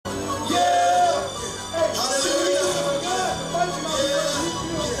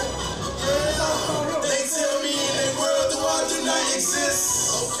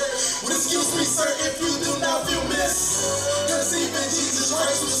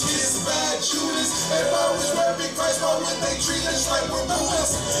If I was rapping Christ, why would they treat us like we're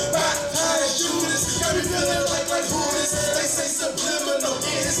Buddhists? Baptized Judas, got me feeling like Buddhists. They say subliminal,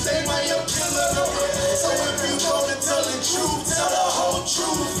 in his name I am killing them. So if you wanna tell the truth, tell the whole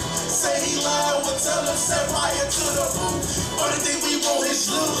truth. Say he lied, well tell him set fire to the booth. Only thing we want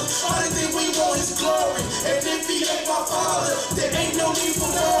is loot, only thing we want is glory. And if he ain't my father, there ain't no need for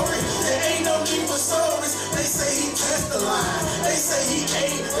worry. There ain't no need for stories. They say he cast the line, they say he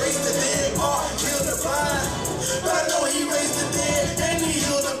ain't raised the dead or healed the blind. But I know he raised the dead and he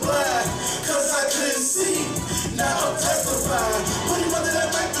healed the blind. Cause I couldn't see, now I'm testifying. Put him under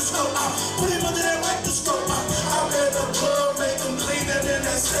that microscope, put him under that microscope. I bet the blood make him cleaner than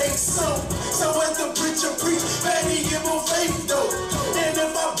that steak soap. So as the preacher preach, man, he give him faith though. And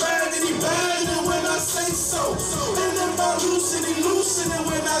if I bind it, he bind it when I say so. And if I loosen it, loosen it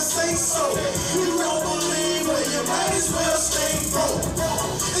when I say so. You don't believe, well, you might as well stay broke.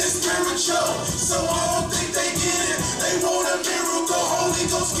 It's spiritual, so I don't think they get it. They want a miracle, Holy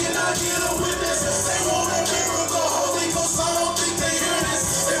Ghost, can I get a witness? They want a miracle, Holy Ghost, I don't think they hear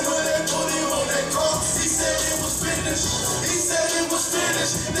this. And when they put him on that cross, he said it was finished. He said it was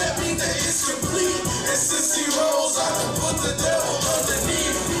finished, that means that it's complete. And since he rose, I can put the devil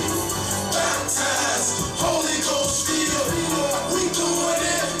underneath. Baptized, Holy Ghost feel, we doing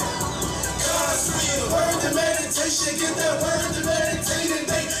it. God's will, word to meditation, get that word to meditate. And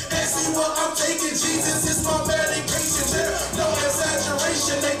they ask me what I'm taking, Jesus is my medication. There, no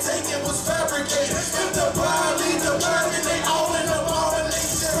exaggeration, they take it was fabricated. If the blind lead the blind, and they all in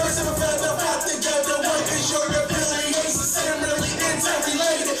abomination. First of all, the path together, one is your affiliation, similarly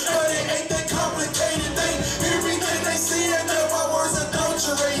interrelated, but it ain't that complicated. They everything they see and their words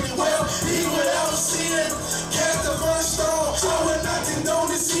adulterated. Well, he without sin cast the first stone. I would not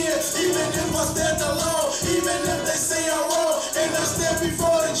condone this here, even if I stand alone, even if they say I'm wrong, and I stand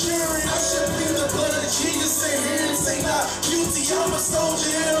before the jury. I should plead the blood of Jesus, say here and say not guilty. I'm a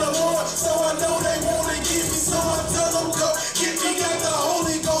soldier in the Lord, so I know they wanna get me, so I tell them go get me. Got the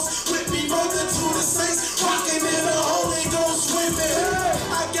Holy Ghost with me, multitude of saints rocking in the Holy Ghost with me.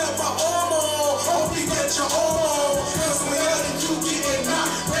 I got my armor on, hope you get your armor on, cause without it you getting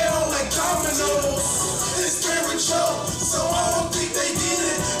knocked down like dominoes. It's spiritual, so I don't think they get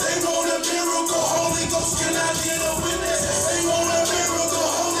it. They want a miracle, Holy Ghost, can I get a witness? They want a miracle,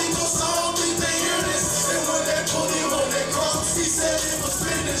 Holy Ghost, I don't think they hear this. And when they put him on that cross, he said it was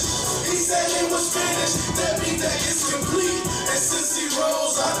finished. He said it was finished, that means that it's complete. And since he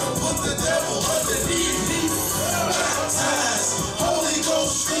rose, I can put the devil underneath me. Baptized, Holy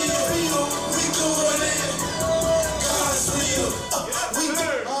Ghost feel, we doing it. God's will, we do.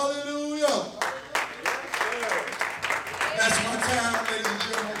 Hallelujah. That's my time, ladies and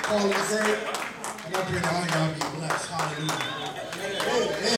gentlemen. Call it a break. I'm up here to all y'all be blessed. Hallelujah.